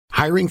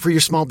Hiring for your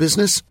small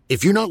business?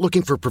 If you're not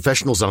looking for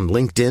professionals on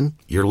LinkedIn,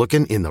 you're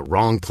looking in the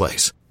wrong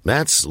place.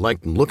 That's like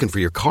looking for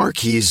your car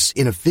keys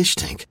in a fish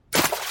tank.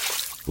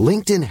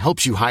 LinkedIn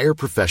helps you hire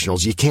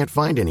professionals you can't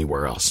find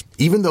anywhere else,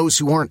 even those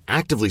who aren't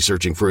actively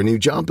searching for a new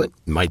job but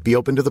might be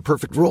open to the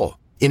perfect role.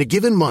 In a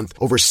given month,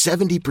 over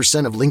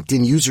 70% of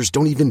LinkedIn users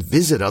don't even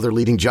visit other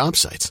leading job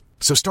sites.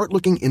 So start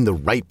looking in the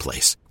right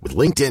place. With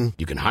LinkedIn,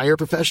 you can hire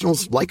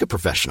professionals like a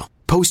professional.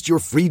 Post your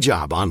free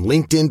job on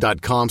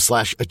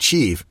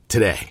linkedin.com/achieve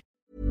today.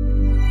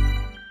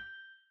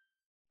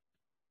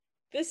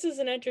 This is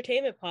an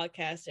entertainment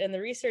podcast, and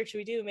the research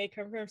we do may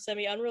come from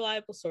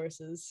semi-unreliable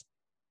sources.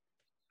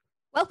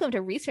 Welcome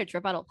to Research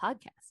Rebuttal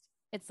Podcast.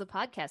 It's the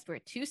podcast where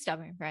two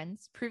stubborn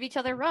friends prove each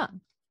other wrong.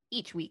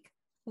 Each week,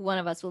 one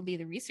of us will be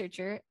the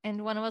researcher,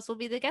 and one of us will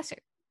be the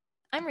guesser.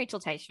 I'm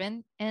Rachel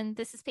Teichman, and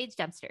this is Paige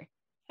Dempster.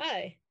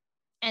 Hi.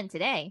 And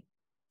today,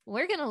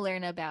 we're going to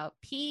learn about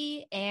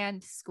pee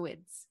and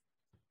squids.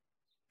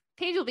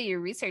 Paige will be your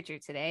researcher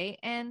today,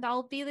 and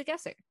I'll be the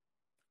guesser.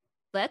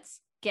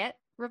 Let's get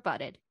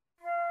rebutted.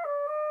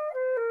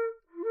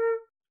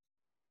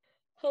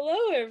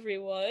 Hello,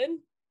 everyone.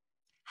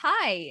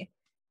 Hi.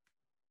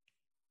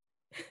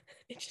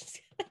 I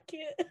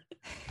can't.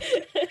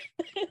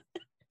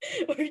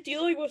 We're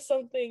dealing with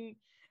something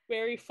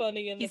very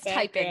funny in the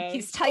background.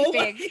 He's typing.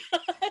 Oh my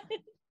God.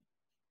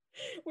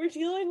 We're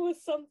dealing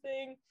with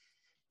something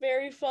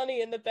very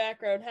funny in the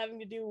background having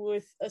to do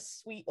with a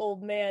sweet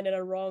old man and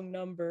a wrong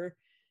number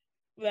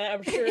that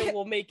I'm sure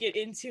will make it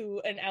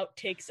into an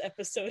outtakes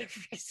episode of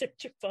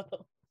Research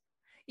Rebuttal.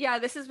 Yeah,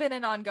 this has been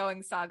an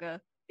ongoing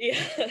saga.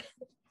 Yeah.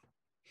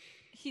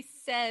 He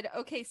said,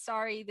 okay,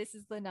 sorry, this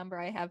is the number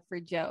I have for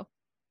Joe.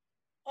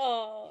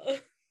 Oh.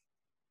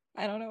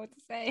 I don't know what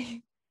to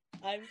say.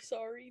 I'm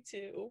sorry,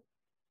 too.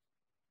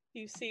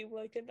 You seem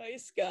like a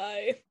nice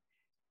guy.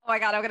 Oh my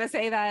God, I'm going to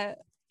say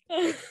that.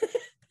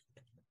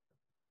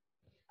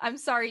 I'm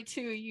sorry,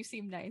 too. You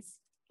seem nice.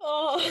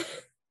 Oh.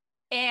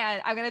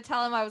 And I'm going to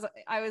tell him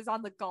I was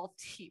on the golf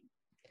team.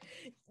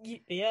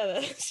 Yeah,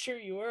 that's true.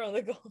 You were on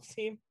the golf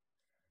team.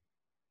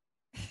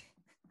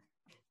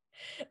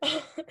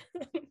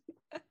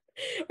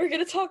 We're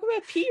going to talk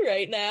about pee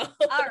right now.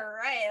 All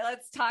right,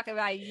 let's talk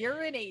about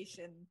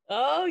urination.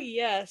 Oh,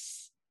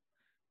 yes.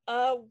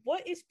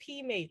 What is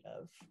pee made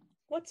of?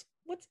 What's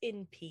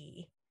in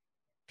pee?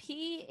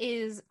 Pee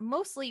is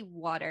mostly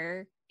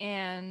water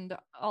and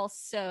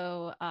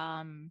also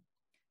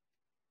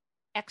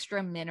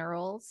extra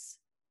minerals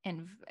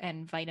and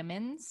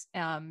vitamins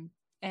and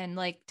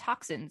like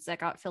toxins that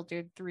got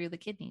filtered through the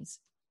kidneys.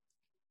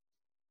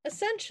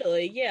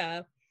 Essentially,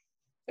 yeah.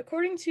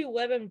 According to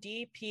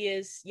WebMD, pee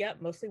is,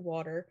 mostly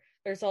water.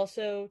 There's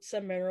also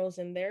some minerals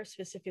in there,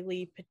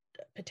 specifically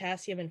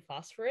potassium and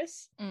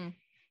phosphorus. And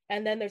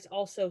then there's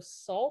also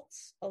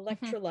salts,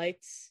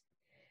 electrolytes,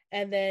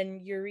 and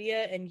then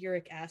urea and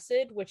uric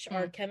acid, which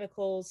are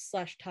chemicals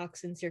 /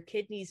 toxins your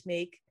kidneys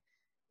make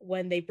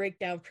when they break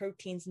down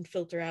proteins and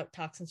filter out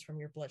toxins from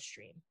your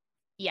bloodstream.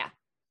 Yeah.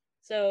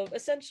 So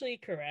essentially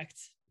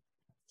correct.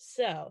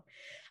 So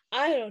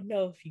I don't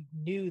know if you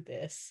knew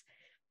this,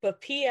 but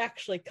pee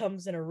actually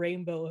comes in a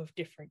rainbow of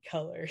different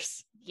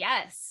colors.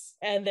 Yes.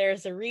 And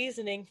there's a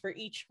reasoning for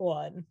each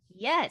one.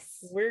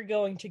 Yes. We're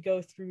going to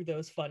go through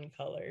those fun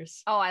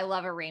colors. Oh, I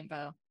love a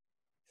rainbow.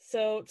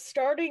 So,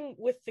 starting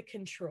with the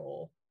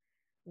control,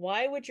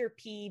 why would your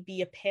pee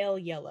be a pale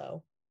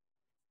yellow?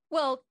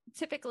 Well,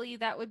 typically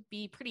that would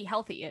be pretty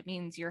healthy. It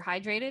means you're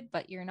hydrated,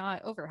 but you're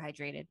not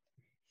overhydrated.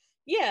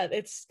 Yeah,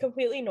 it's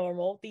completely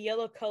normal. The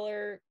yellow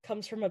color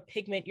comes from a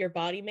pigment your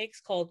body makes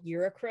called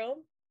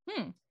urochrome.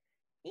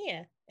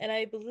 Yeah, and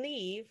I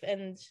believe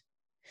it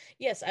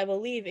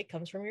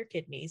comes from your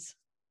kidneys.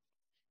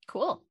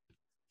 Cool.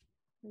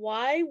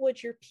 Why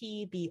would your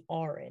pee be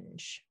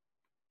orange?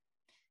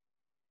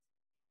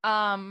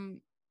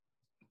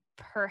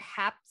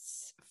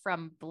 Perhaps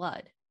from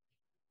blood.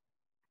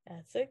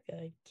 That's a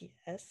good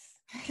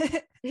guess.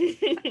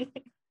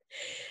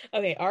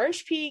 Okay,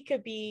 orange pee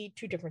could be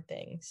two different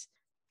things.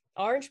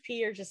 Orange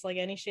pee, or just like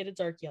any shade of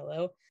dark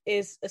yellow,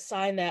 is a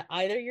sign that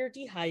either you're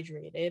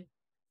dehydrated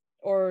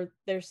or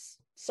there's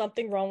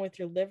something wrong with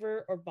your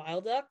liver or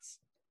bile ducts.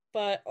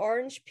 But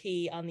orange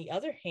pee, on the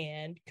other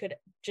hand, could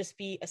just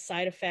be a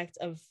side effect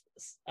of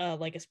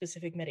like a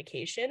specific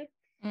medication,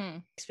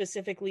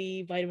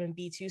 specifically vitamin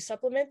B2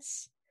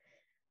 supplements,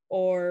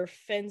 or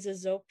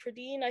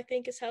fenzazopridine, I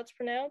think is how it's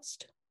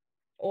pronounced,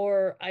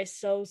 or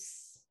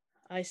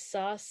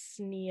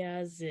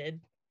isosniazid,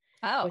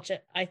 which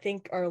I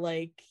think are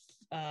like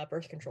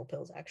birth control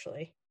pills,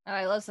 actually. Oh,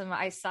 I love some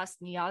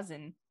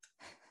isosniazin.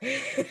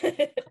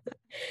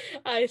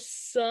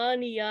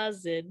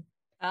 Isoniazid.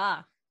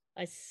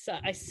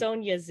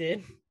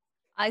 Isoniazid.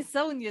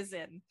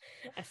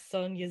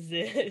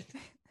 Isoniazid.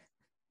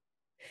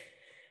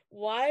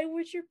 Why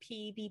would your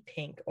pee be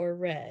pink or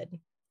red?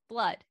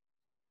 Blood.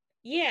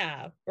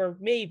 Yeah, or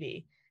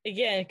maybe.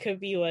 Again, it could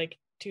be like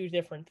two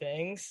different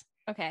things.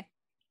 Okay.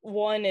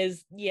 One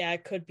is, yeah,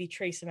 it could be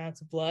trace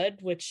amounts of blood,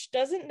 which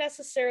doesn't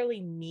necessarily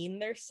mean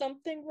there's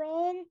something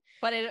wrong.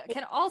 But it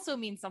can also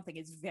mean something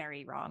is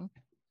very wrong.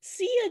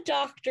 See a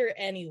doctor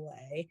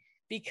anyway,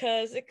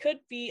 because it could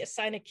be a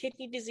sign of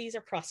kidney disease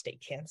or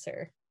prostate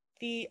cancer.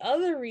 The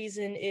other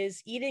reason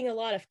is eating a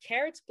lot of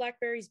carrots,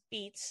 blackberries,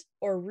 beets,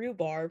 or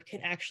rhubarb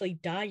can actually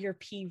dye your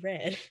pee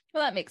red.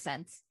 Well, that makes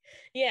sense.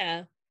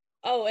 Yeah.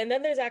 Oh, and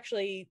then there's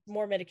actually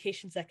more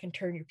medications that can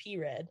turn your pee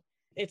red.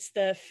 It's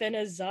the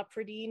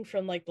phenazopridine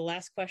from like the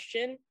last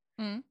question,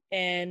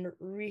 and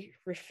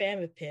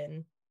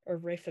rifampicin or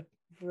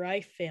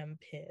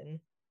rifampicin.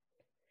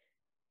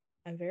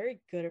 I'm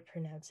very good at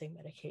pronouncing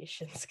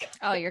medications, guys.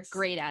 Oh, you're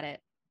great at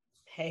it.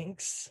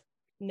 Thanks.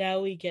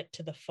 Now we get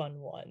to the fun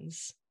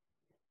ones.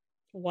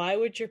 Why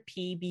would your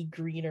pee be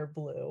green or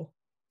blue?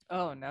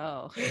 Oh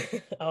no.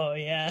 Oh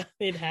yeah,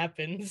 it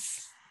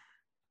happens.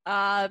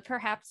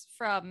 Perhaps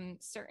from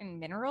certain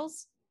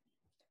minerals?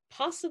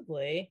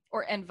 Possibly.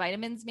 And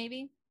vitamins,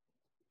 maybe?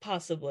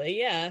 Possibly,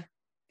 yeah.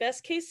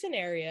 Best case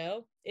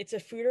scenario, it's a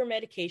food or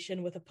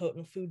medication with a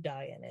potent food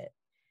dye in it.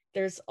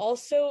 There's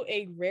also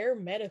a rare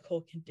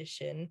medical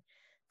condition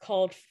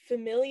called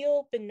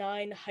familial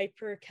benign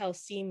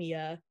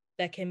hypercalcemia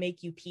that can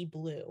make you pee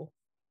blue.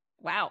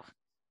 Wow.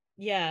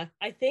 Yeah,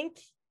 I think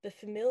the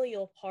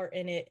familial part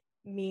in it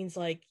means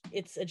like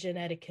it's a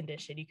genetic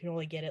condition. You can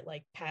only get it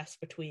like passed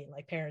between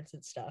like parents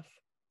and stuff.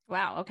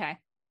 Wow, okay.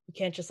 You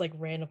can't just like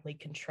randomly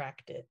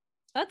contract it.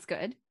 That's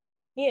good.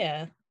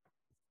 Yeah.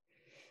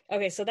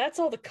 Okay, so that's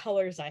all the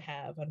colors I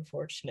have,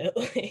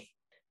 unfortunately.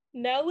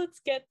 Now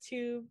let's get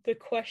to the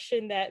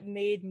question that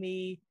made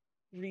me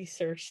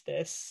research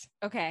this.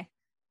 Okay.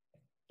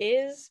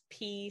 Is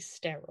pee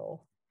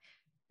sterile?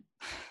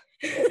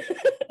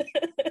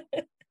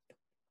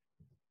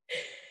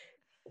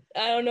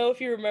 I don't know if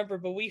you remember,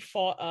 but we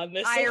fought on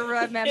this. I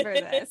remember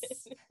this.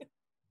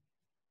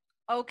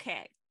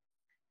 Okay.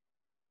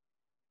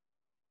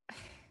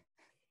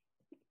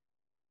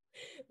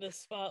 The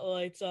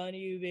spotlight's on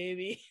you,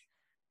 baby.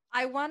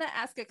 I want to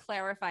ask a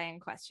clarifying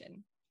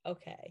question.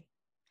 Okay.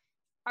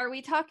 Are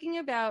we talking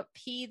about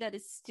pee that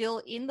is still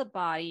in the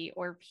body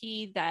or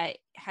pee that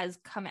has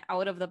come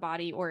out of the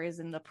body or is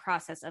in the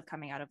process of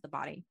coming out of the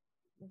body?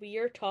 We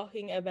are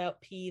talking about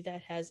pee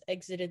that has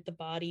exited the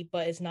body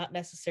but is not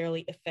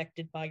necessarily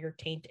affected by your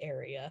taint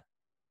area.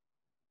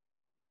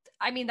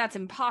 I mean, that's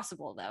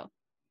impossible, though.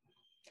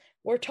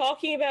 We're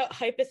talking about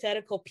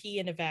hypothetical pee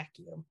in a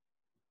vacuum.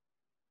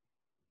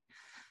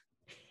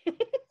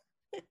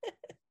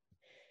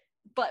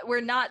 But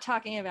we're not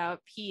talking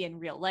about pee in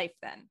real life,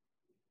 then.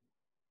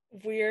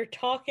 We're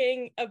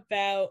talking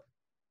about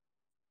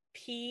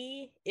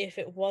pee if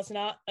it was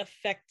not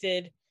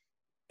affected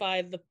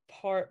by the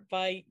part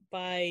by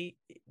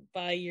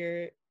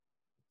your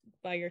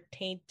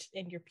taint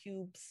and your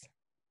pubes.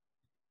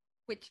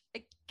 Which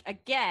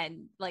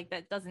again, like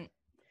that doesn't.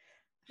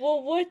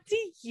 Well, what do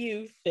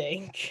you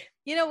think?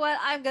 You know what?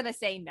 I'm gonna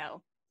say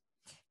no.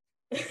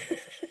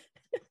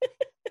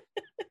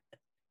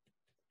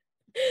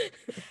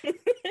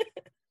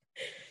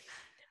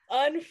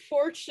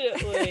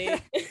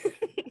 Unfortunately.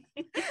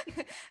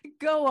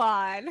 Go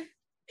on.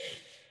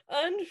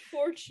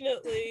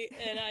 Unfortunately,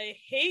 and I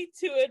hate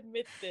to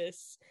admit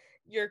this,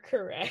 you're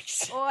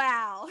correct.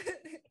 Wow.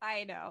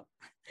 I know.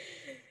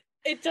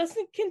 It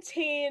doesn't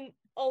contain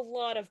a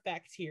lot of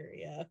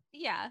bacteria.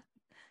 Yeah.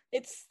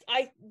 It's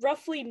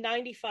roughly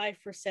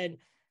 95%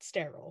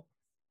 sterile.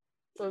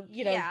 So,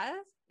 yeah.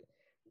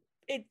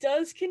 It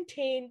does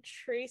contain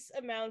trace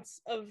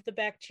amounts of the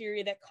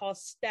bacteria that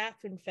cause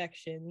staph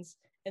infections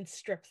and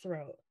strep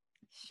throat.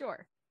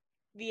 Sure.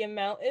 The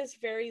amount is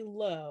very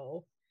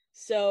low.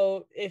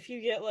 So if you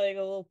get like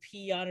a little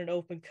pee on an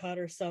open cut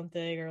or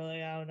something, or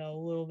like, I don't know, a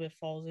little bit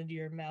falls into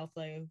your mouth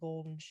like a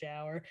golden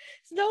shower,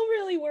 so don't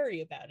really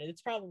worry about it.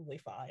 It's probably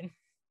fine.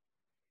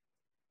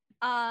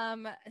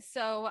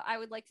 So I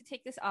would like to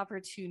take this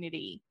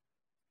opportunity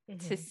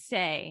to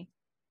say,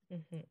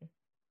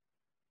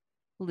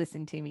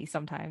 listen to me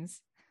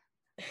sometimes.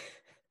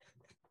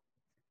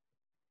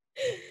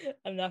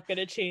 I'm not going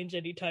to change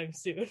anytime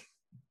soon.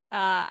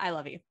 I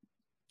love you.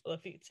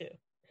 Love you too.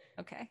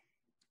 Okay.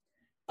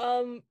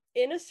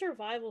 In a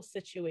survival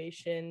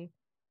situation,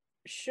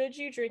 should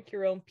you drink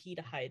your own pee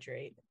to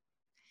hydrate?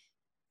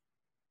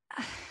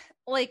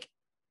 Like,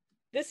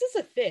 this is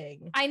a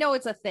thing. I know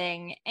it's a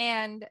thing.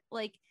 And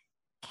like,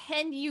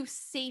 can you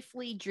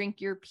safely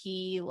drink your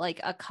pee like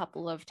a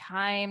couple of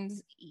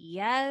times?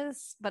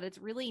 Yes, but it's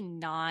really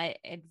not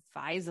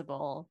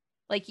advisable.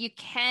 Like you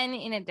can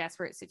in a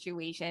desperate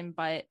situation,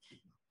 but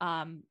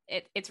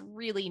it's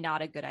really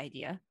not a good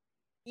idea.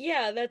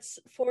 Yeah, that's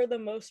for the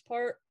most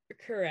part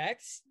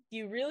correct.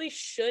 You really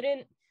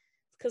shouldn't,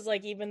 because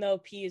like even though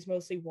pee is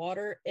mostly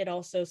water, it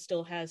also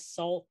still has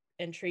salt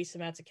and trace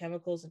amounts of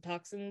chemicals and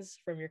toxins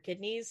from your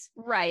kidneys.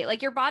 Right.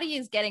 Like your body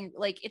is getting,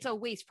 like, it's a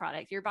waste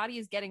product. Your body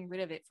is getting rid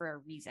of it for a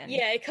reason.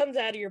 Yeah, it comes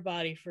out of your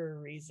body for a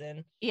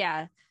reason.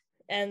 Yeah.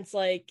 And it's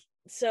like,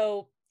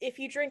 so if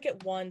you drink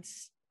it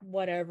once,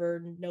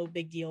 whatever, no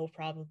big deal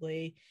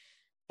probably.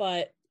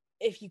 But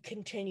if you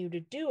continue to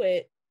do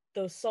it,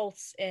 those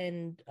salts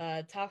and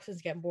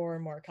toxins get more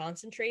and more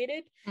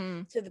concentrated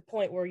to the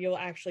point where you'll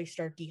actually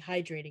start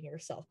dehydrating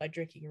yourself by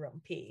drinking your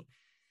own pee.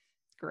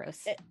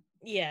 Gross.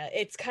 Yeah,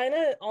 it's kind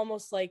of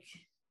almost like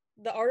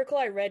the article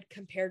I read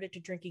compared it to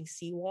drinking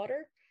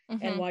seawater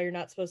and why you're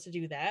not supposed to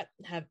do that,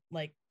 have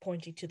like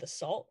pointing to the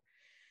salt.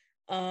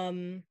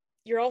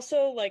 You're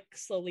also like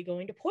slowly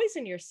going to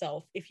poison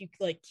yourself if you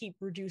like keep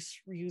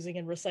reusing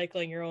and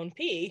recycling your own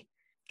pee,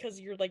 because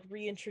you're like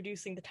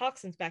reintroducing the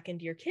toxins back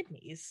into your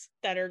kidneys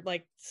that are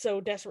like so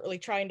desperately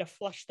trying to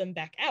flush them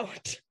back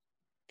out.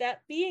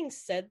 That being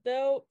said,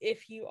 though,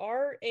 if you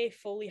are a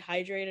fully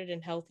hydrated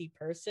and healthy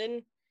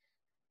person,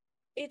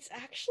 it's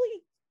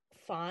actually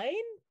fine,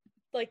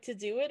 like, to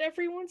do it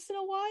every once in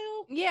a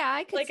while. Yeah,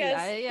 I could see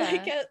that.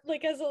 Yeah,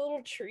 like as a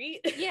little treat.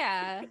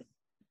 Yeah.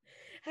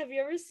 Have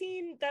you ever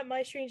seen that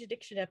My Strange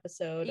Addiction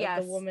episode Yes.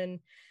 of the woman?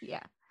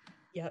 Yeah.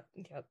 Yep.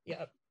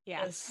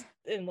 Yeah.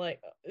 And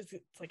like it's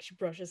like she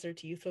brushes her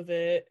teeth with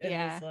it, and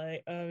Yeah. it's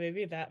like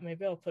maybe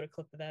I'll put a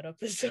clip of that up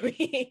this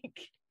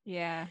week.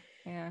 Yeah.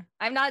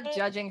 I'm not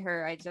judging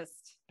her. I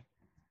just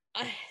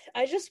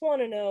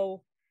want to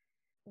know,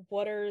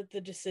 what are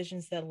the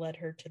decisions that led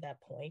her to that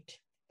point?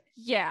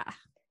 Yeah.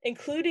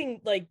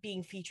 Including like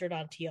being featured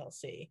on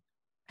TLC.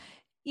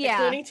 Yeah.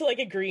 Including to like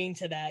agreeing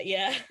to that.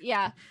 Yeah.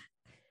 Yeah.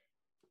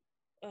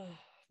 Oh,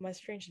 My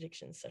Strange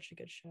Addiction is such a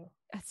good show.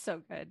 That's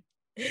so good.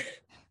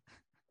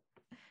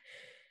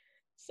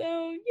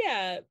 So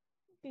yeah,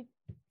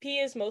 pee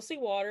is mostly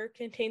water,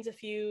 contains a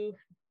few,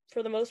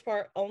 for the most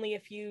part, only a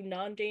few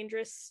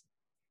non-dangerous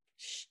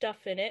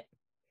stuff in it.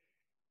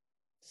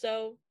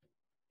 So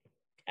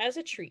as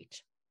a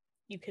treat,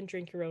 you can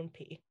drink your own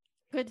pee.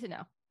 Good to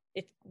know.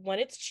 When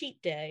it's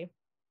cheat day,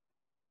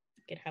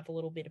 you can have a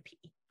little bit of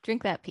pee.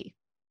 Drink that pee.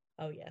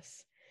 Oh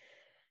yes.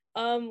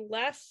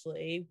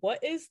 Lastly,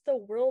 what is the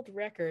world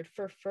record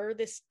for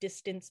furthest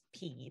distance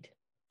peed?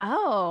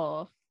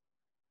 Oh.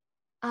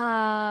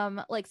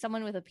 Like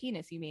someone with a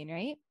penis, you mean,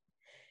 right?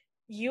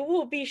 You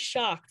will be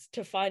shocked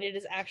to find it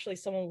is actually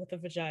someone with a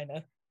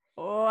vagina.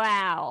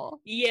 Wow.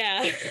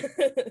 Yeah.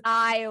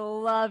 I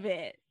love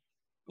it.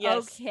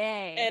 Yes.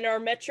 Okay. And our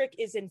metric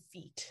is in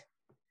feet.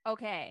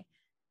 Okay.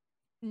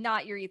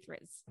 Not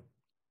urethras.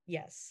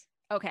 Yes.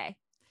 Okay.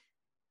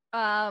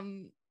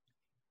 I'm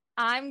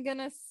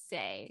gonna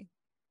say,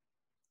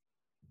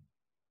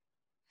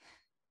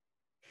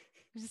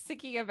 I'm just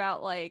thinking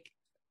about like,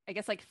 I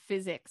guess like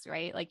physics,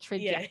 right? Like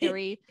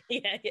trajectory.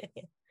 Yeah.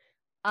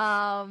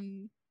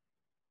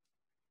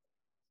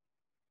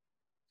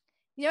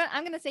 You know what?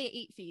 I'm gonna say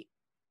 8 feet.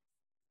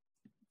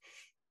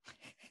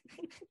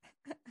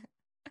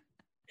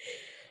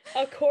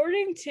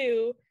 According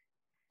to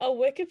a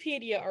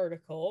Wikipedia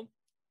article,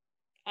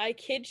 I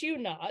kid you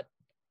not,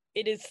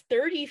 it is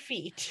 30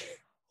 feet.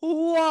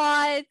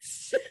 What?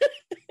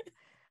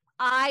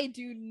 I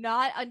do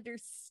not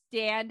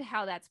understand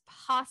how that's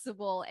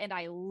possible, and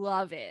I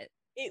love it.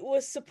 It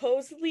was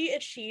supposedly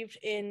achieved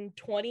in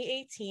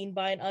 2018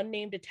 by an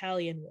unnamed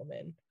Italian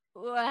woman.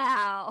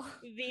 Wow.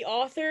 The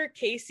author,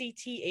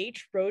 KCTH,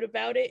 wrote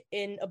about it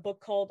in a book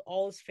called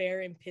All is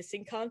Fair in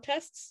Pissing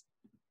Contests.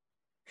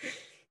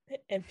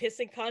 And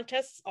pissing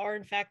contests are,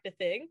 in fact, a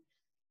thing.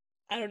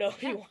 I don't know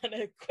if you want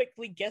to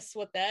quickly guess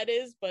what that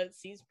is, but it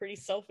seems pretty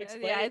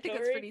self-explanatory. Yeah, I think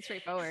it's pretty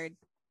straightforward.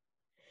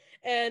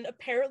 And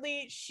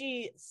apparently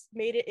she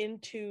made it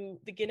into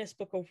the Guinness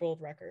Book of World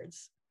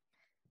Records.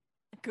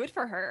 Good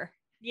for her.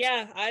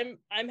 Yeah,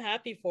 I'm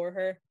happy for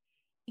her.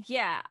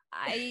 Yeah,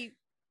 I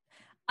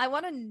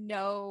want to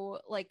know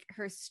like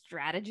her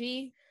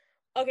strategy.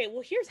 Okay,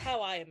 well, here's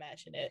how I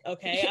imagine it.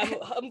 Okay, yeah.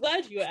 I'm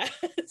glad you asked.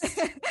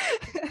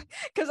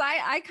 Because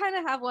I kind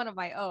of have one of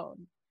my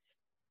own.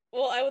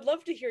 Well, I would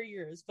love to hear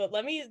yours, but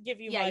let me give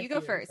you my you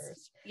go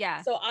first.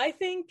 Yeah. So I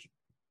think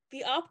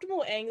the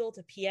optimal angle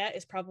to pee at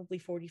is probably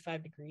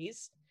 45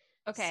 degrees.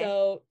 Okay.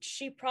 So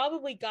she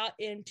probably got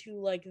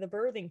into like the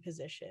birthing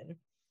position.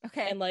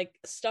 Okay. And like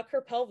stuck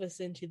her pelvis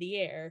into the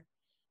air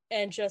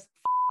and just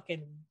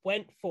fucking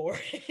went for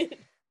it.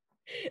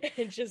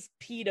 And just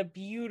peed a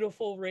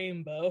beautiful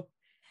rainbow.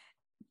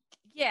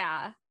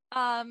 Yeah.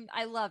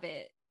 I love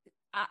it.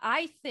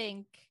 I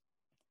think,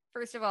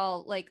 first of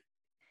all, like,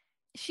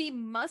 she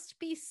must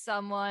be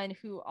someone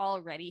who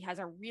already has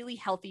a really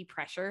healthy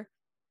pressure.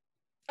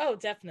 Oh,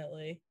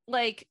 definitely.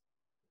 Like,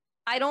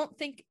 I don't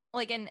think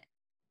like an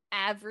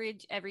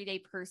average everyday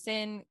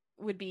person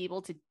would be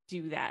able to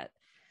do that.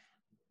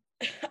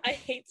 I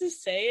hate to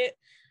say it.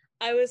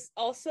 I was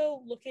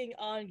also looking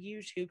on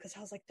YouTube because I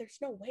was like, there's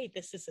no way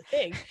this is a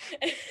thing.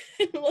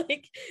 And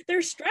like,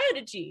 there's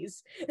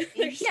strategies.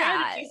 There's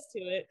strategies to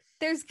it.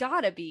 There's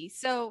gotta be.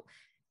 So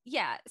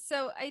yeah.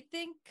 So I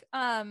think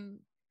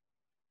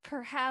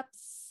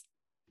perhaps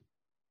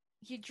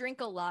you drink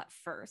a lot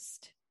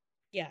first.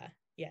 Yeah.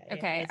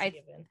 Okay.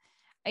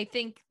 I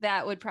think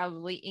that would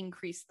probably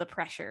increase the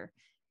pressure.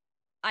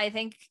 I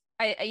think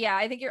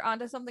you're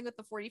onto something with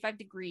the 45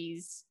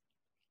 degrees.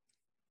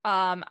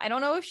 I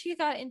don't know if she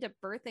got into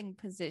birthing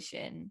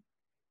position.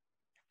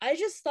 I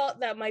just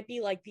thought that might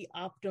be like the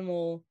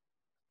optimal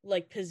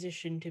like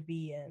position to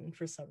be in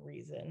for some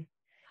reason.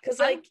 Because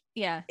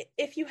yeah,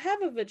 if you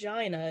have a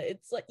vagina,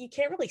 it's like you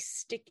can't really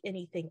stick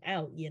anything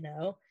out, you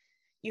know?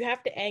 You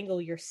have to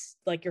angle your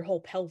whole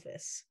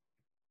pelvis.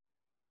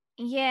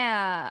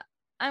 yeah.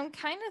 I'm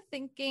kind of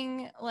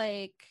thinking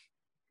like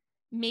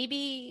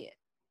maybe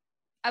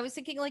I was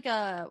thinking like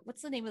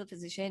what's the name of the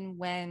position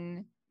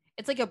when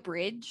it's like a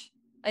bridge?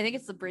 I think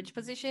it's the bridge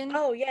position.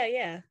 Oh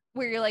yeah.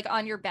 Where you're like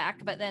on your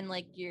back, but then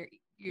like you're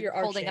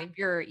holding arching. up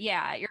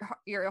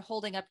you're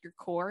holding up your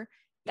core.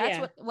 That's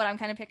what I'm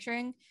kind of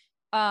picturing.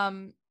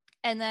 And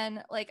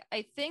then like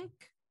I think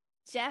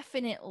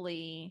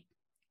definitely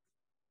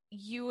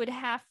you would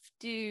have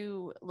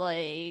to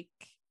like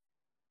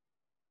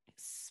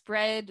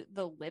spread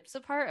the lips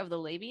apart of the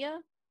labia.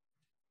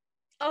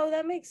 Oh,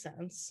 that makes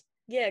sense.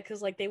 Yeah,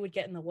 because like they would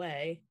get in the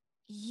way.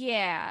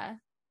 Yeah.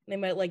 They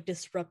might like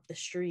disrupt the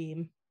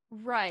stream.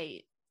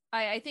 Right.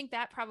 I think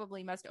that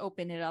probably must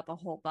open it up a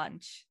whole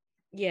bunch.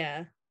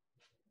 Yeah.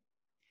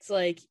 It's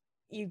like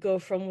you go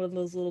from one of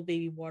those little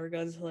baby water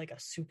guns to like a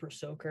super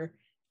soaker.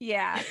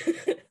 Yeah.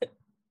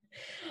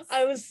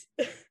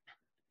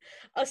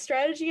 A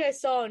strategy I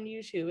saw on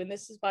YouTube, and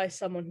this is by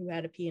someone who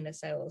had a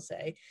penis, I will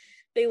say,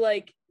 they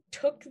like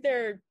took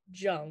their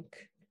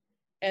junk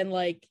and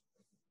like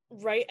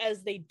right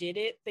as they did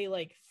it, they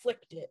like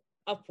flicked it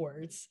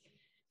upwards.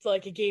 So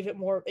like it gave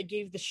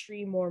the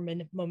stream more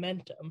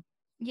momentum.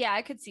 Yeah,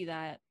 I could see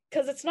that.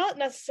 Because it's not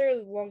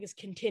necessarily the longest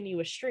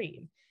continuous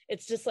stream.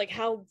 It's just like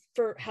how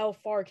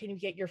far can you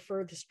get your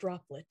furthest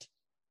droplet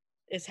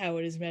is how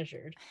it is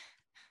measured.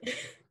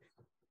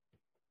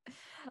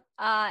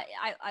 I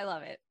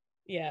love it.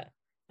 Yeah.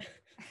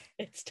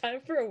 It's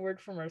time for a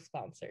word from our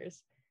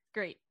sponsors.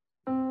 Great.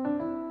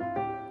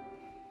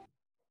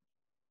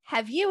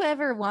 Have you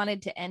ever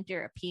wanted to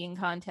enter a peeing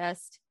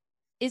contest?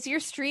 Is your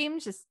stream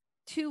just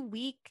too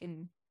weak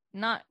and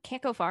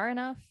can't go far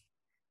enough?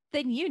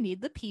 Then you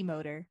need the pee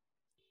motor.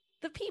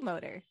 The pee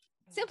motor.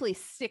 Simply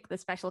stick the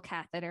special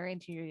catheter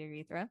into your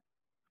urethra,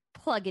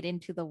 plug it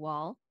into the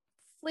wall,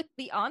 flip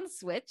the on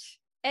switch,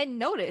 and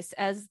notice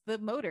as the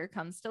motor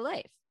comes to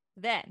life.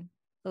 Then,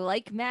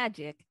 like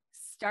magic,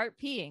 start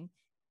peeing,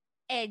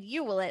 and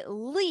you will at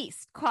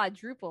least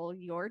quadruple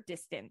your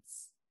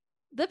distance.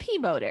 The pee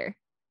motor.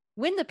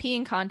 Win the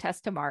peeing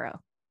contest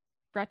tomorrow.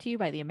 Brought to you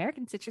by the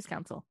American Citrus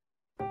Council.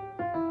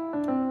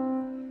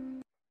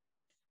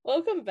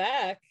 Welcome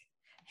back.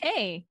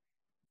 Hey.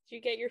 Did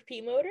you get your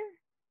pee motor?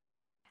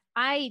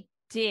 I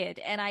did,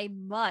 and I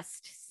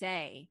must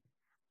say,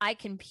 I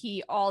can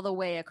pee all the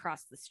way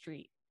across the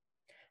street.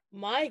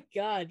 My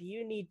God,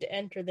 you need to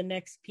enter the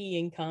next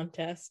peeing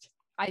contest.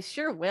 I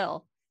sure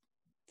will.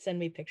 Send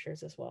me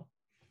pictures as well.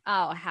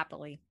 Oh,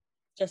 happily.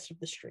 Just of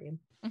the stream.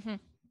 Mm-hmm.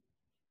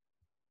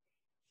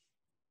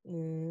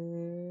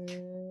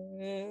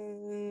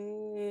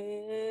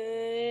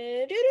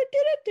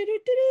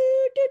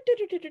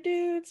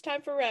 It's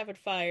time for rapid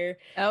fire.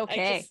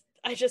 Okay.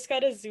 I just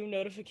got a Zoom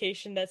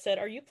notification that said,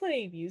 "Are you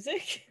playing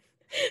music?"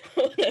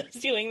 When I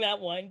was doing that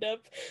wind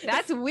up.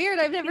 That's weird.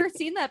 I've never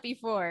seen that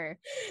before.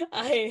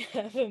 I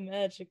have a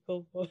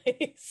magical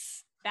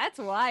voice. That's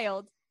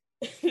wild.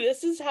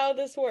 This is how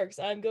this works.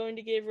 I'm going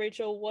to give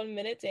Rachel 1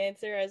 minute to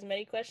answer as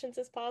many questions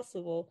as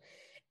possible.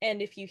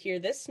 And if you hear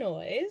this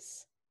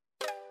noise,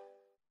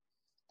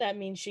 that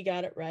means she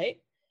got it right.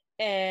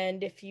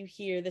 And if you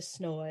hear this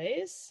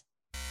noise,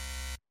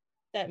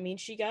 that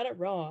means she got it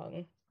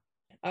wrong.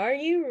 Are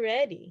you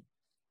ready?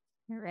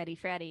 Ready,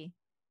 Freddy.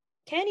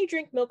 Can you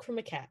drink milk from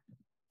a cat?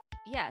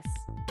 Yes.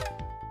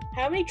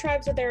 How many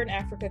tribes are there in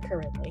Africa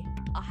currently?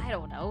 I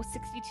don't know,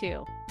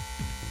 62.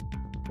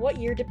 What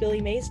year did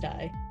Billy Mays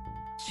die?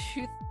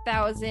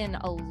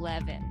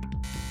 2011.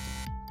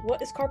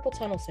 What is carpal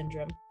tunnel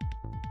syndrome?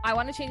 I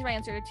want to change my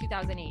answer to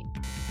 2008.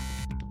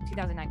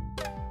 2009.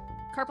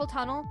 Carpal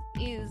tunnel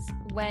is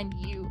when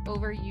you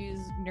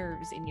overuse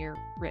nerves in your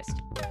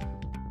wrist.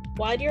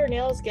 Why do your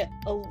nails get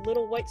a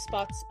little white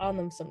spots on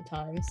them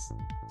sometimes?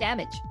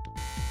 Damage.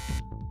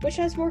 Which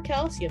has more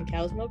calcium,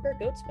 cow's milk or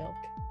goat's milk?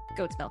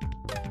 Goat's milk.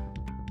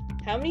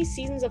 How many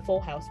seasons of Full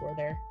House were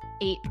there?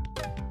 8.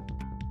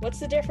 What's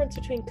the difference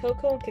between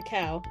cocoa and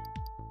cacao?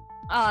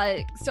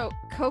 So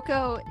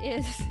cocoa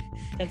is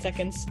 10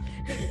 seconds.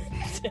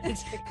 10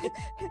 seconds.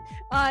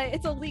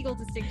 It's a legal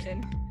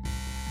distinction.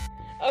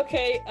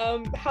 Okay,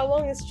 how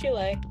long is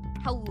Chile?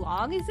 How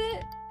long is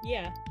it?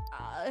 Yeah.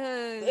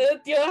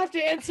 You'll have to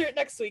answer it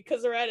next week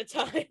because we're out of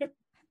time.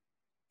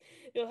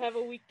 You'll have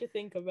a week to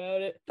think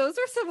about it. Those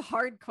are some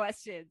hard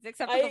questions,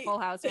 except for the Full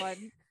House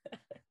one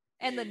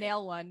and the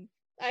nail one.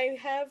 I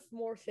have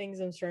more things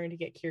I'm starting to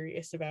get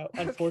curious about,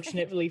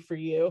 unfortunately for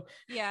you.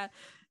 Yeah.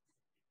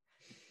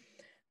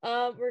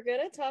 We're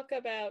gonna talk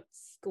about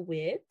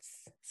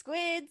squids.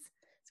 Squids.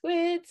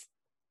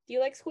 Do you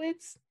like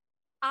squids?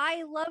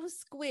 I love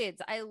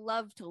squids. I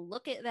love to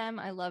look at them.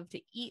 I love to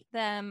eat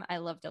them. I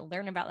love to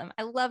learn about them.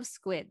 I love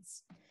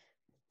squids.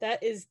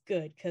 That is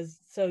good,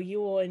 so you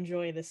will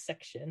enjoy this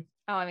section.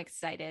 Oh, I'm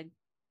excited.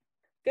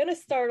 Gonna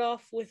start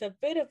off with a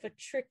bit of a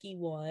tricky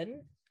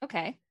one.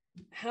 Okay.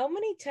 How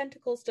many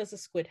tentacles does a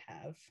squid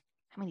have?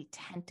 How many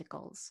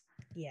tentacles?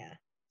 Yeah.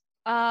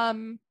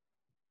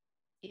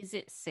 Is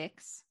it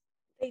 6?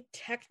 They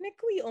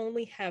technically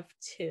only have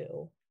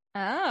 2.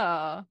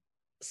 Oh.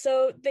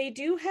 So they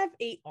do have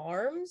 8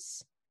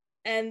 arms.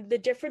 And the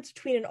difference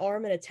between an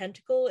arm and a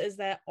tentacle is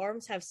that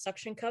arms have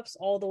suction cups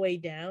all the way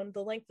down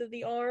the length of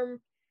the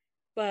arm,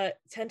 but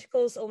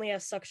tentacles only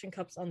have suction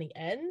cups on the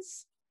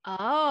ends.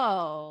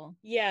 Oh.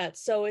 Yeah,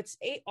 so it's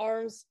 8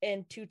 arms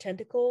and 2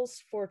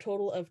 tentacles for a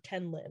total of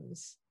 10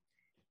 limbs.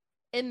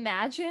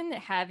 Imagine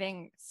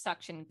having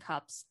suction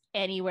cups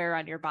anywhere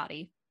on your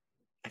body.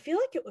 I feel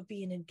like it would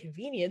be an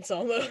inconvenience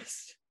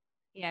almost.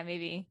 Yeah,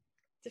 maybe.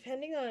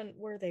 Depending on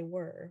where they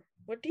were.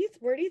 Where do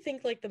you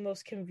think like the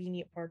most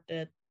convenient part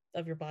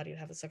of your body to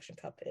have a suction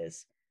cup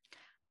is?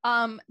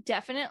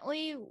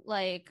 Definitely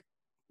like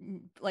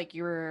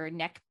your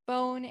neck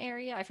bone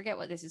area. I forget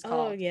what this is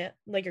called. Oh yeah,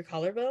 like your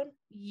collarbone?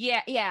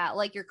 Yeah,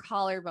 like your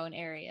collarbone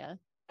area.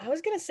 I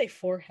was gonna say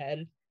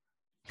forehead.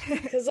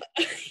 Because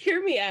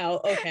hear me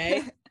out,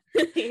 okay?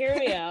 Hear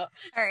me out.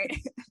 All right.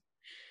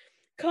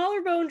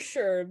 Collarbone,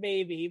 sure,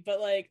 maybe, but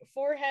like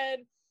forehead,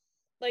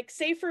 like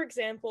say for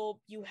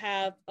example, you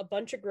have a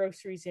bunch of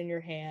groceries in your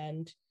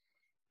hand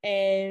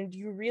and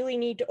you really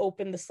need to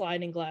open the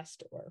sliding glass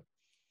door.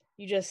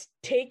 You just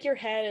take your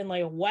head and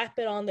like whap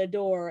it on the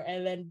door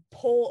and then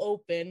pull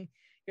open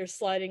your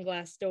sliding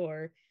glass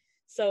door.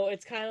 So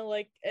it's kind of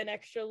like an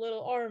extra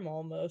little arm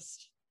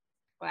almost.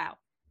 Wow.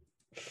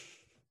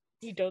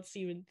 You don't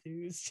seem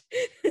enthused.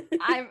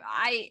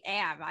 I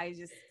am.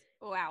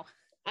 Wow.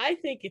 I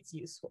think it's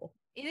useful.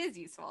 It is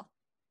useful.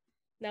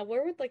 Now,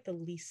 where would like the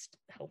least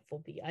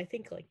helpful be? I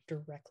think like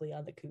directly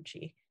on the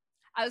coochie.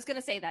 I was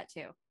gonna say that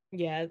too.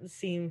 Yeah, it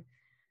seemed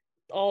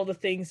all the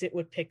things it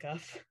would pick up.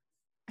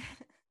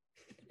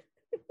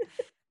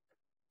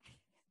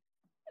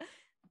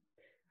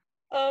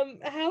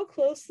 How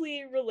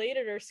closely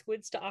related are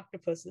squids to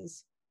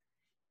octopuses?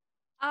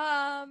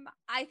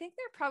 I think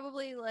they're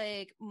probably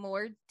like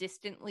more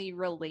distantly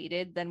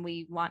related than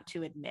we want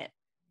to admit.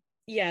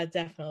 Yeah,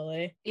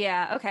 definitely.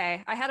 Yeah,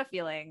 okay. I had a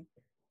feeling.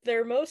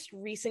 Their most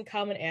recent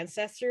common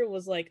ancestor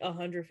was like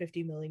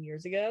 150 million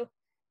years ago.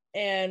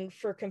 And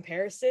for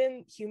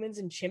comparison, humans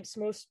and chimps'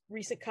 most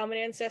recent common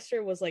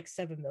ancestor was like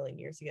 7 million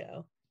years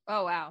ago.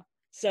 Oh, wow.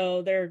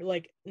 So they're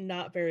like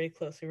not very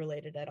closely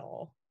related at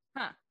all.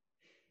 Huh.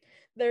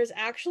 There's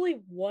actually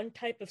one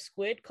type of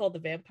squid called the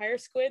vampire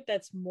squid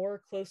that's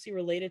more closely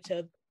related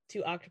to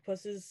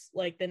octopuses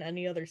like than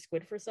any other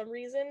squid for some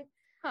reason.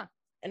 Huh.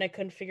 And I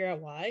couldn't figure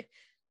out why.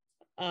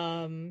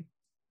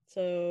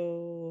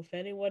 So if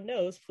anyone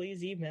knows,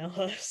 please email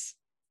us.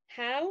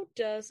 How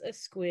does a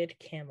squid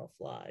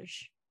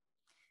camouflage?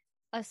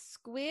 A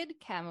squid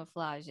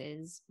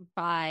camouflages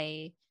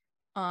by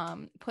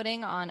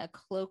putting on a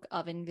cloak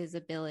of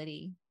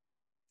invisibility.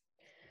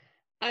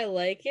 I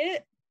like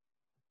it.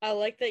 I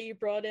like that you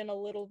brought in a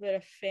little bit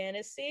of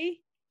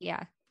fantasy.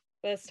 Yeah.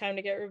 But it's time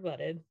to get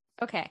rebutted.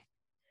 Okay.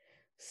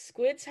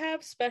 Squids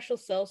have special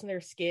cells in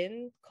their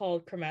skin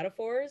called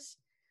chromatophores,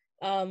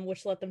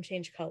 which let them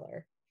change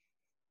color.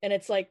 And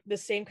it's like the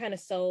same kind of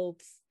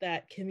cells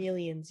that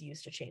chameleons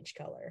use to change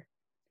color.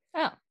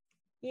 Oh.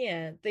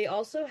 Yeah. They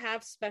also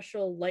have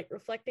special light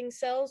reflecting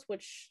cells,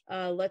 which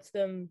lets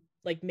them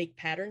like make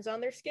patterns on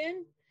their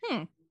skin.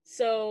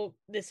 So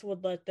this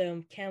would let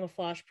them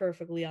camouflage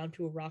perfectly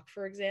onto a rock,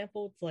 for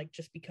example, to like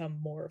just become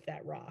more of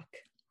that rock.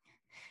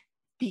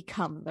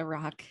 Become the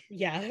rock.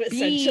 Yeah,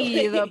 essentially.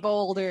 Be the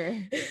boulder.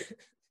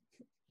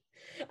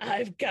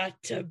 I've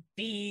got to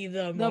be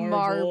the marble. The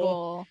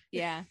marble.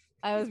 Yeah.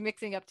 I was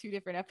mixing up 2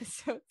 different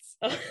episodes.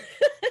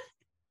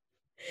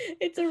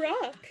 It's a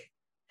rock.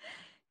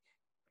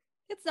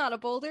 It's not a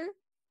boulder.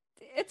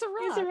 It's a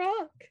rock. It's a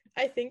rock.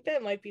 I think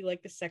that might be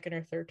like the second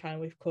or third time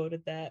we've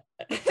quoted that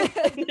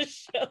on the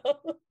show.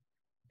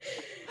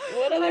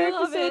 What other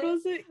episode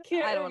was it?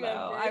 I don't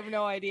know. I have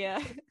no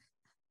idea.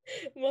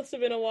 Must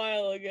have been a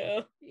while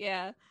ago.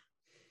 Yeah.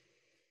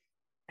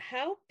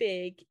 How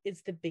big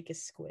is the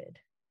biggest squid?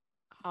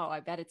 Oh, I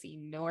bet it's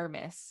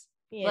enormous.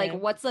 Yeah. Like,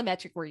 what's the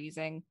metric we're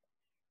using?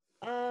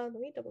 Let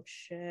me double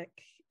check.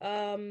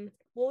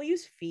 We'll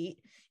use feet.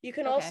 You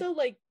can also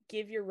like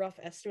give your rough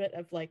estimate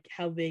of like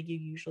how big you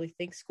usually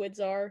think squids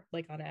are,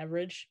 like on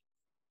average.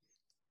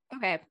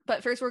 Okay,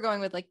 but first we're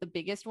going with like the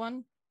biggest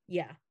one.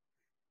 Yeah.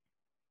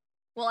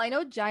 Well, I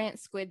know giant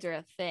squids are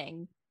a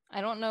thing.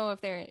 I don't know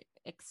if they're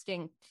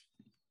extinct.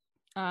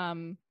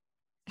 We'll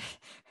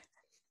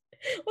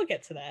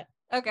get to that.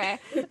 Okay.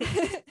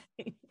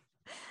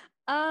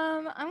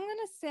 I'm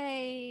gonna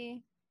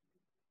say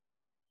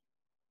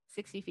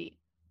 60 feet.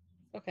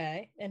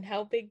 Okay. And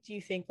how big do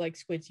you think like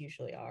squids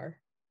usually are?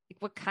 Like,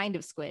 what kind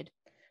of squid?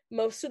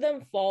 Most of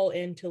them fall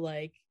into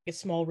like a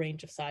small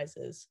range of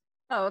sizes.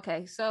 Oh,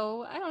 okay.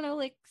 So I don't know,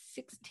 like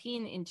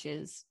 16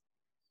 inches.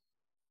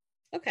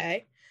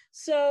 Okay.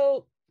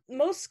 So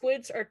most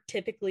squids are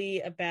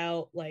typically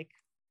about like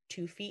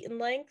 2 feet in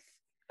length.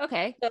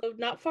 Okay. So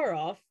not far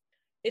off.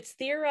 It's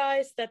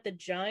theorized that the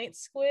giant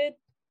squid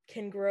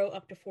can grow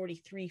up to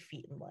 43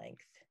 feet in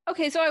length.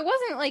 Okay, so I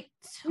wasn't like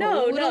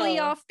No, totally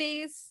no. off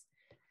base.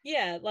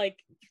 Yeah, like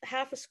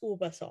half a school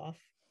bus off,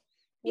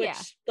 which,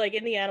 Yeah. like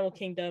in the animal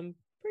kingdom,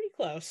 pretty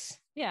close.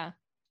 Yeah.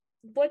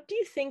 What do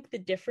you think the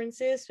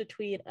difference is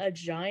between a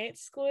giant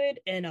squid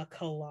and a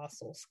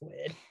colossal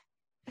squid?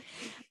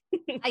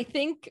 I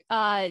think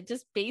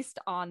just based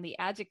on the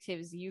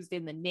adjectives used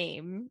in the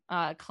name,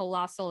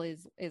 colossal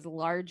is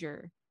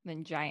larger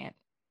than giant.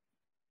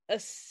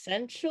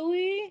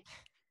 Essentially,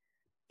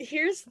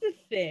 here's the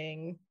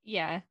thing.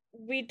 Yeah.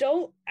 We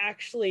don't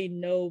actually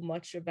know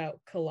much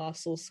about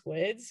colossal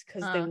squids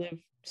because they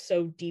live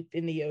so deep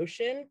in the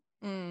ocean.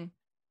 Mm.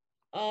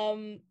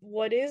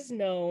 What is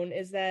known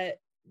is that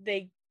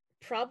they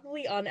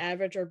probably on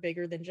average are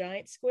bigger than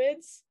giant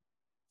squids.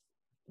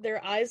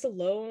 Their eyes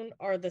alone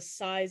are the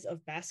size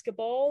of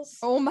basketballs.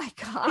 Oh my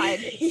God.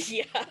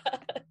 Yeah.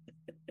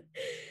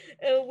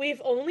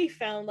 We've only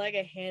found like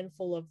a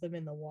handful of them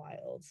in the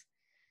wild.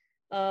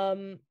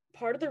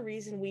 Part of the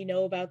reason we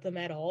know about them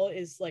at all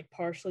is like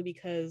partially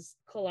because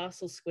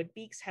colossal squid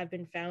beaks have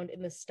been found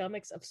in the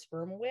stomachs of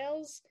sperm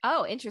whales.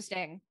 Oh,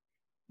 interesting.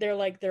 They're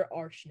like their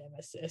arch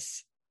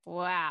nemesis.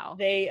 Wow.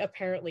 They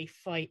apparently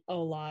fight a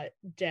lot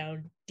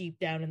deep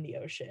down in the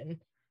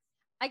ocean.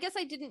 I guess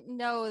I didn't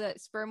know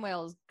that sperm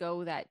whales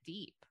go that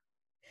deep.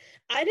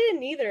 I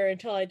didn't either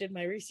until I did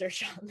my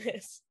research on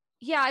this.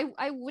 Yeah,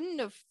 I wouldn't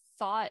have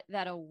thought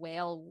that a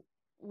whale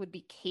would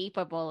be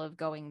capable of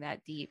going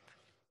that deep.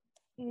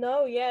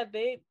 No, yeah,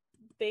 they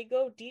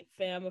go deep,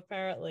 fam,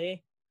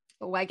 apparently.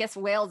 Oh, I guess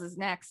whales is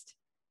next.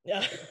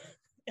 Yeah.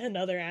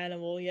 Another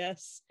animal,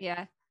 yes.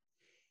 Yeah.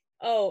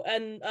 Oh,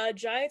 and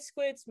giant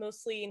squids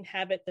mostly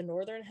inhabit the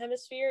northern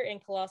hemisphere,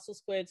 and colossal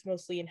squids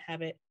mostly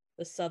inhabit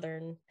the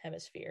southern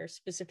hemisphere,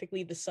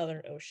 specifically the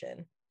Southern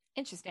Ocean.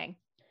 Interesting.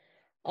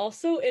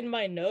 Also, in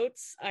my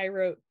notes, I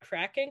wrote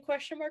Kraken ?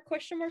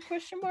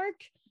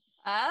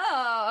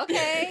 Oh,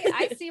 okay.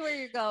 I see where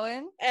you're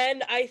going.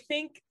 And I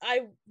think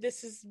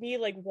this is me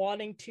like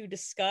wanting to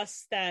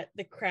discuss that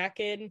the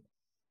Kraken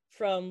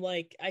from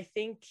like I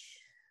think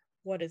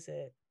what is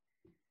it?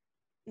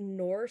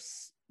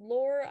 Norse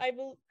lore,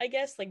 I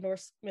guess, like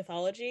Norse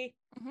mythology,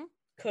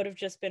 could have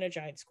just been a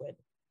giant squid.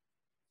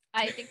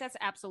 I think that's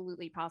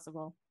absolutely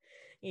possible.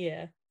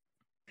 Yeah.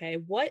 Okay,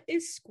 what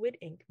is squid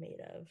ink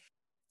made of?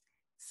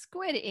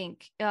 Squid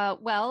ink.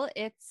 Well,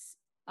 it's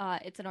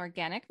an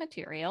organic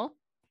material.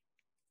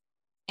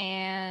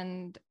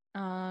 And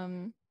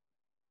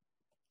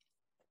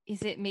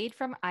is it made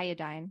from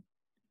iodine?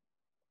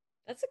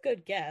 That's a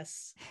good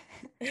guess.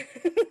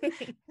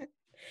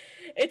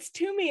 It's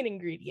two main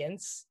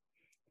ingredients,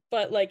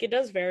 but like it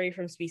does vary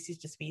from species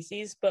to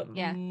species, but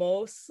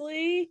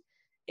mostly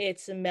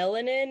it's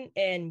melanin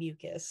and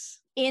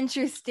mucus.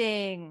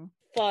 Interesting.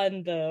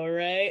 Fun though,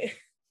 right?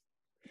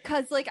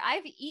 Because like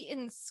I've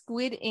eaten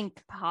squid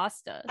ink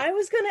pasta. I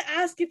was gonna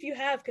ask if you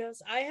have,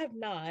 because I have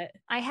not.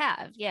 I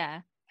have,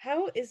 yeah.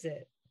 How is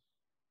it?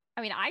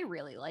 I mean, I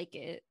really like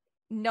it.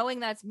 Knowing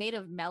that's made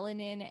of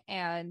melanin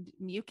and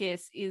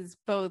mucus is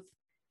both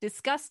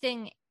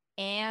disgusting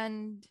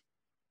and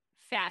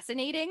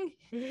fascinating.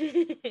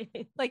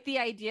 Like the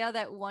idea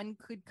that one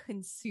could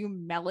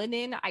consume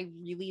melanin, I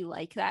really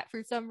like that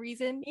for some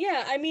reason.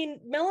 Yeah, I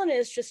mean, melanin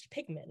is just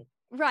pigment.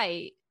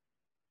 Right.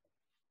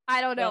 I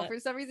don't know. For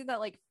some reason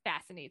that like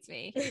fascinates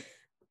me.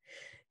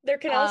 There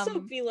can also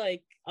be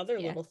like other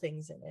little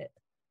things in it.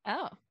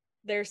 Oh.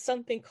 There's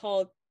something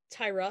called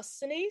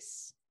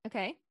tyrosinase.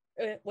 Okay.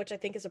 Which I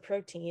think is a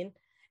protein.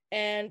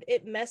 And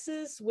it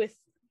messes with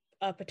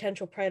a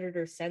potential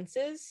predator's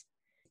senses.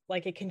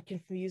 Like it can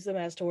confuse them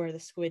as to where the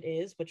squid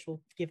is, which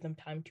will give them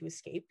time to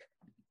escape.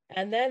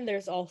 And then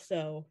there's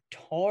also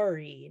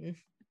taurine.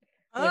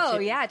 Oh,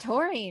 yeah,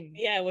 taurine.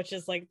 Yeah, which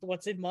is like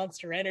what's in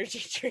Monster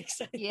Energy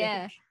drinks, I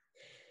think.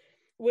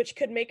 Which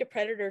could make a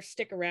predator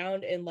stick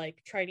around and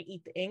like try to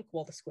eat the ink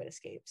while the squid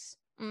escapes.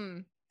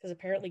 Because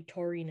apparently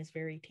taurine is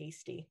very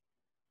tasty.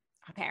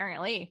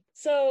 Apparently.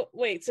 So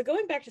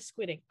going back to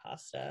squid ink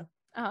pasta.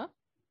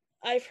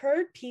 I've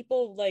heard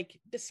people like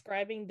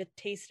describing the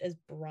taste as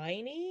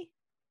briny.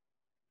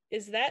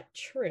 Is that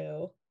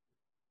true?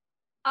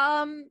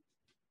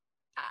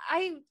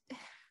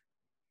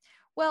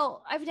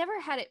 Well, I've never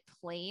had it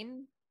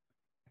plain.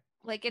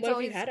 Like it's what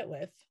always have you had it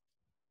with?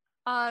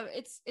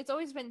 It's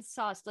always been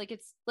sauced. Like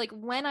it's like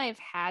when I've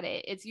had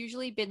it, it's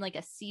usually been like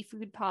a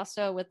seafood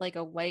pasta with like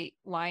a white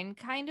wine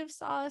kind of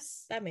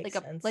sauce. That makes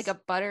sense. Like a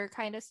butter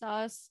kind of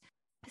sauce.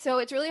 So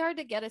it's really hard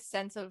to get a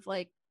sense of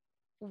like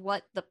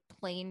what the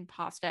plain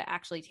pasta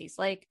actually tastes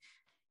like.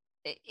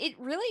 It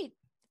really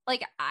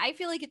like I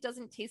feel like it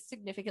doesn't taste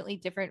significantly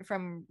different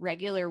from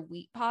regular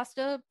wheat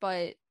pasta,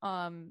 but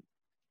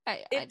I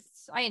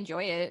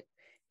enjoy it.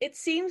 It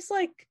seems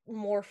like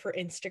more for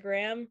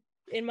Instagram,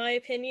 in my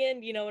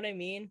opinion. You know what I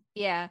mean?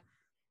 Yeah.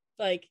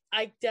 Like,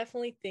 I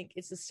definitely think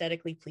it's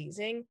aesthetically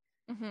pleasing.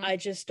 I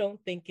just don't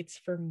think it's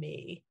for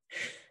me.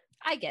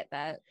 I get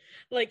that.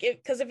 Like,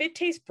 because if it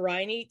tastes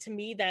briny, to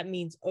me, that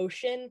means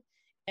ocean.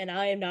 And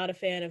I am not a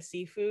fan of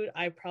seafood.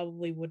 I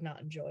probably would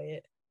not enjoy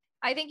it.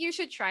 I think you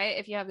should try it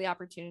if you have the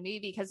opportunity,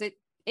 because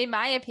In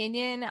my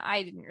opinion,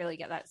 I didn't really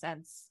get that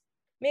sense.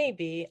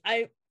 Maybe.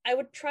 I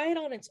would try it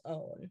on its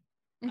own.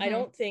 I Mhm.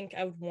 don't think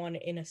I would want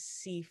it in a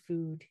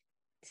seafood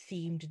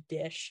themed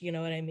dish, you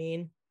know what I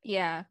mean?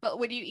 Yeah, but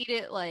would you eat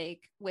it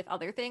like with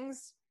other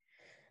things?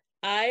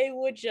 I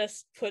would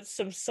just put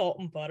some salt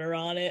and butter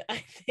on it. I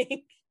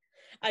think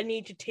I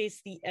need to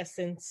taste the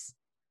essence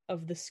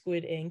of the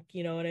squid ink,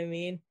 you know what I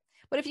mean?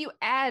 But if you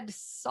add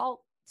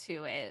salt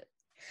to it,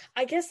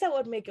 I guess that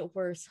would make it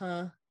worse,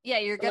 huh? yeah,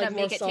 you're Like, gonna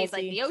more make it taste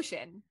like salty. the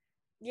ocean.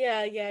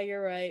 Yeah,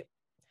 you're right.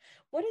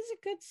 What is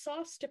a good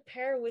sauce to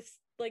pair with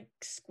like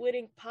squid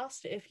ink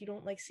pasta if you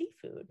don't like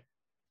seafood?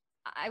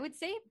 I would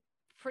say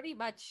pretty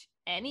much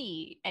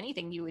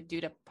anything you would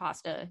do to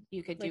pasta,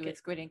 you could do Like with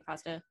squid ink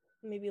pasta.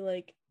 maybe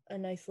like a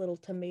nice little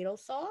tomato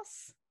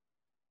sauce?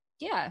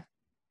 Yeah.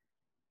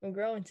 I'm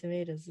growing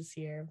tomatoes this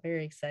year. I'm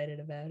very excited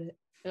about it.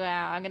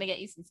 Wow, I'm gonna get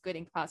you some squid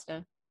ink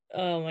pasta.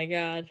 Oh my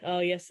god. Oh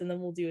yes, and then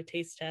we'll do a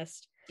taste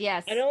test.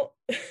 Yes. I don't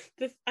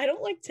I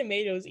don't like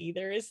tomatoes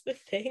either is the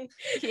thing.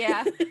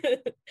 Yeah.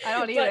 I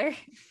don't either.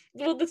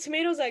 Well, the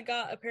tomatoes I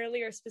got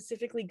apparently are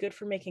specifically good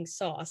for making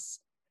sauce.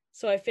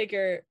 So I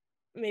figure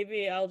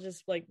maybe I'll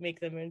just like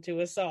make them into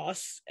a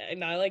sauce.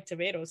 And I like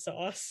tomato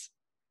sauce.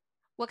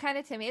 What kind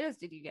of tomatoes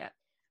did you get?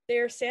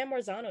 They're San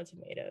Marzano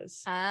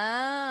tomatoes.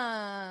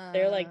 Ah.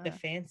 They're like the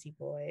fancy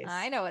boys.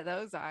 I know what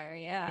those are,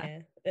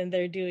 yeah. And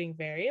they're doing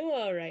very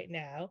well right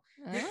now.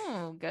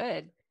 Oh,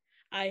 good.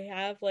 I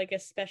have like a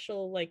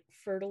special like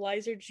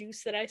fertilizer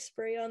juice that I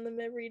spray on them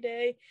every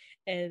day,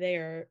 and they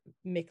are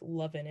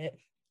loving it.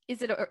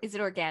 Is it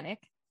organic?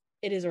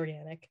 It is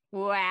organic.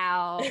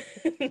 Wow.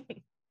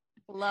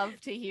 Love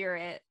to hear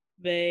it.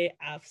 They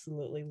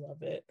absolutely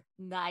love it.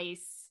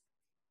 Nice.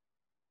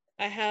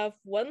 I have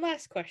one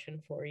last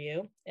question for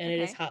you, and it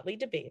is hotly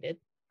debated.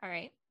 All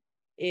right.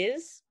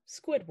 Is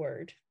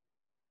Squidward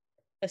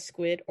a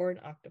squid or an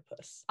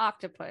octopus?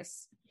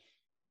 Octopus.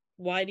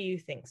 Why do you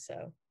think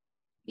so?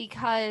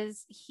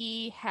 Because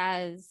he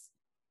has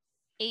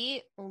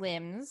 8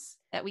 limbs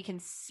that we can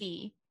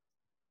see.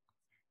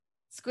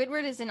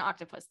 Squidward is an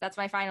octopus. That's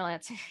my final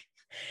answer.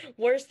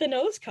 Where's the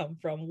nose come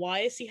from?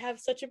 Why does he have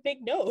such a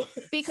big nose?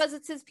 Because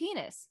it's his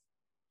penis.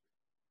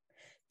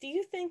 Do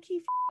you think he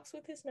fucks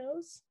with his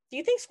nose? Do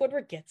you think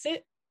Squidward gets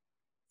it?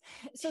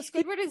 So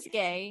Squidward is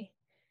gay.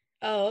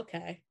 Oh,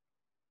 okay.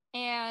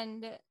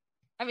 And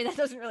I mean that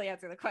doesn't really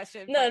answer the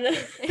question. No.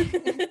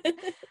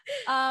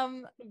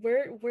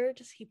 Where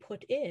does he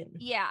put in?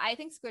 Yeah, I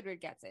think Squidward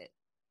gets it.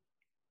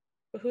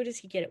 But who does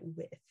he get it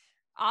with?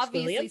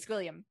 Obviously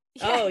Squilliam.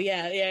 Oh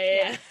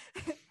yeah.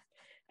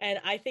 And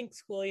I think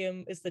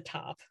Squilliam is the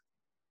top.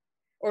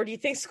 Or do you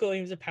think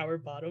Squilliam's a power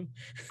bottom?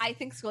 I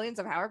think Squilliam's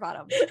a power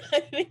bottom.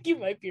 I think you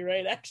might be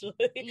right, actually.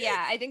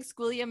 Yeah, I think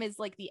Squilliam is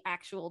like the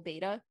actual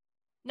beta.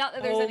 Not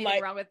that there's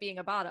anything wrong with being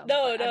a bottom.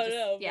 No.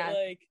 Yeah. But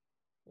like,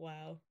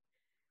 wow.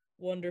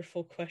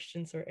 Wonderful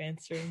questions we're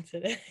answering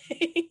today.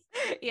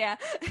 Yeah.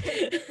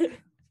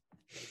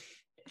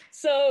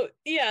 So,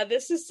 yeah,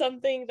 this is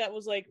something that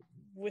was like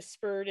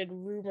whispered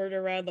and rumored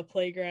around the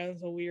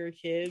playgrounds when we were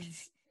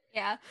kids.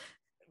 Yeah.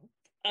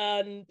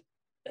 And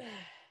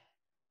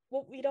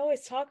what we'd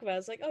always talk about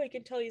is like, oh, you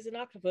can tell he's an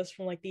octopus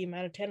from like the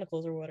amount of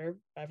tentacles or whatever.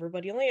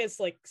 Everybody only has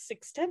like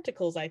 6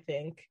 tentacles, I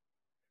think.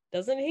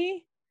 Doesn't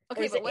he?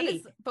 Okay,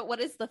 but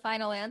what is the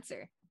final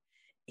answer?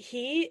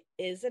 He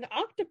is an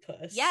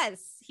octopus.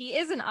 Yes, he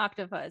is an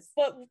octopus.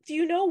 But do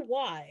you know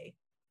why?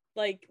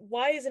 Like,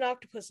 why is an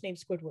octopus named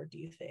Squidward, do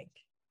you think?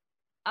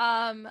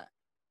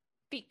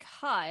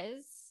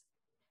 Because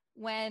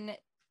when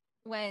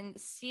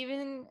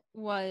Steven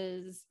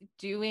was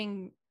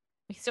doing,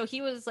 so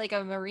he was like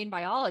a marine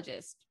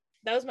biologist.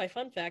 That was my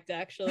fun fact,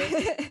 actually.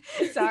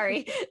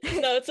 Sorry.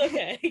 No, it's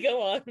okay.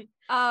 Go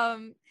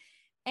on.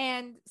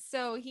 And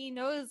so he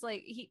knows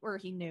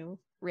he knew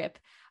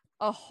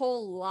a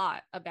whole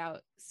lot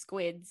about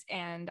squids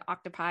and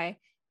octopi,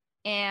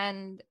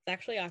 and it's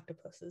actually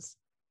octopuses.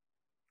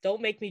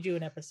 Don't make me do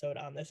an episode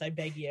on this, I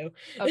beg you.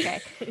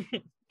 Okay.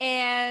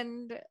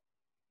 And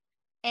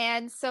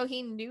so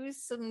he knew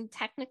some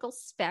technical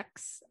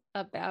specs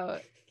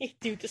about. He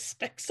knew the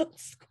specs on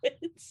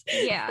squids.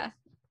 Yeah.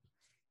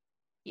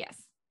 Yes.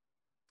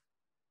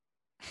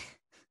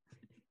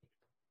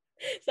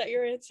 Is that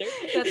your answer?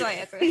 That's my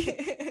answer.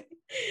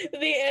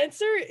 The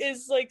answer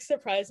is like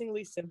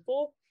surprisingly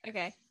simple.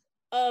 Okay.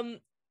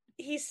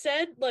 He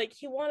said like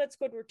he wanted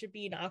Squidward to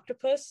be an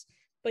octopus,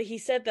 but he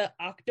said the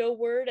octo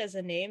word as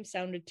a name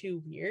sounded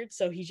too weird,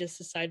 so he just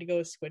decided to go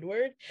with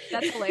Squidward.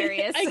 That's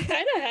hilarious. I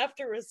kind of have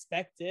to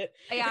respect it.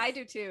 Yeah, I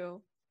do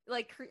too.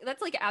 Like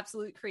that's like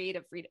absolute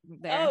creative freedom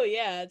there. Oh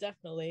yeah,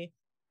 definitely.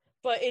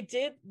 But it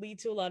did lead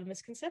to a lot of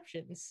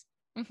misconceptions.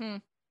 Mm-hmm.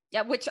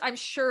 Yeah, which I'm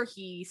sure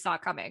he saw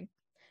coming.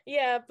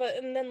 Yeah, but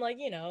and then like,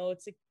 you know,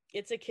 it's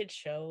a kid's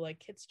show. Like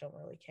kids don't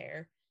really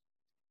care.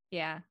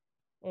 Yeah.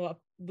 Well,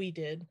 we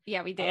did.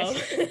 Yeah, we did.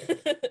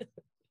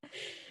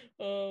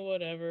 Oh,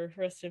 whatever.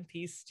 Rest in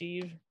peace,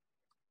 Steve.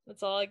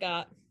 That's all I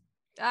got.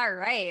 All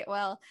right.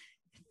 Well,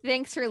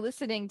 Thanks for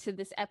listening to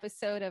this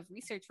episode of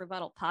Research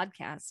Rebuttal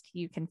Podcast.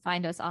 You can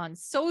find us on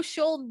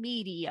social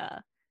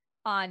media,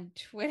 on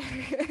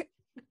Twitter.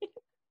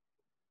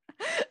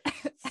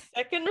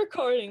 Second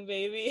recording,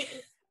 baby.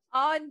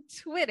 On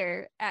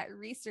Twitter at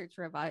Research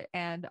Rebut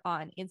and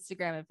on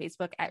Instagram and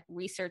Facebook at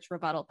Research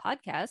Rebuttal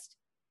Podcast.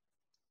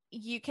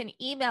 You can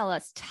email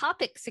us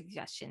topic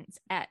suggestions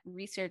at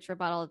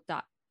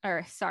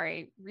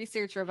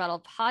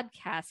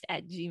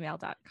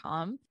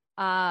researchrebuttalpodcast@gmail.com.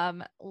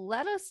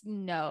 Let us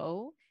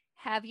know,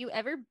 have you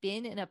ever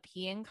been in a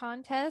peeing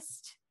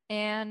contest?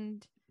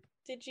 And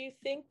did you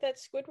think that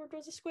Squidward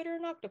was a squid or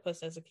an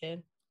octopus as a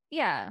kid?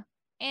 Yeah.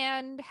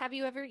 And have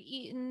you ever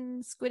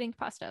eaten squid ink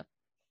pasta?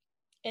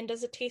 And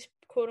does it taste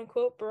quote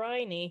unquote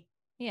briny?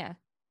 Yeah.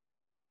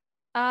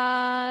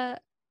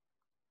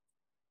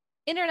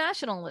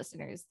 International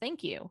listeners,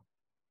 thank you.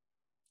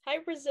 Hi,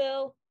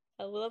 Brazil.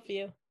 I love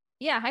you.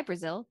 Yeah, hi,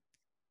 Brazil.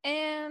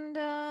 And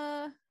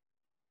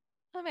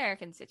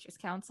American Citrus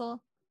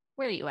Council,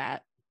 where are you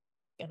at?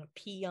 Gonna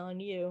pee on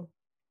you.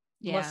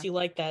 Yeah. Unless you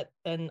like that,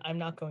 then I'm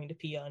not going to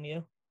pee on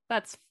you.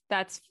 That's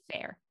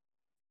fair.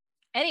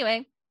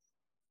 Anyway,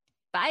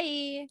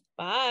 bye.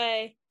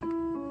 Bye.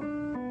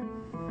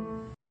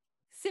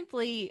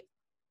 Simply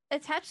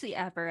attach the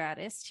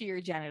apparatus to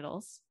your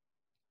genitals.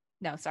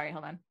 No, sorry,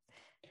 hold on.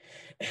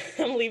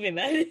 I'm leaving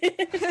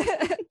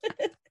that.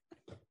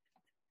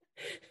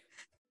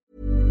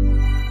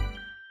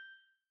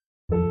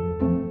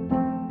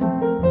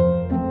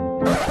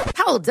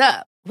 Hold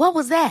up. What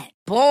was that?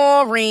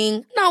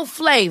 Boring. No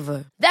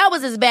flavor. That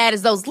was as bad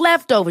as those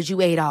leftovers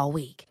you ate all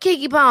week.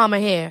 Keke Palmer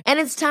here, and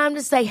it's time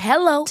to say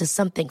hello to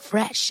something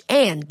fresh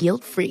and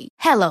guilt-free.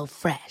 Hello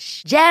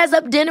Fresh. Jazz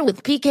up dinner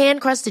with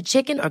pecan-crusted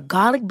chicken or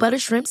garlic butter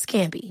shrimp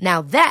scampi.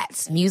 Now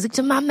that's music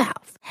to my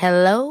mouth.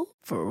 Hello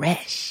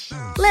Fresh.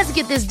 Let's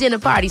get this dinner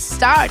party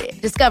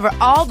started. Discover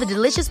all the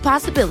delicious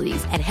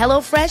possibilities at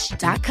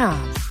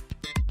HelloFresh.com.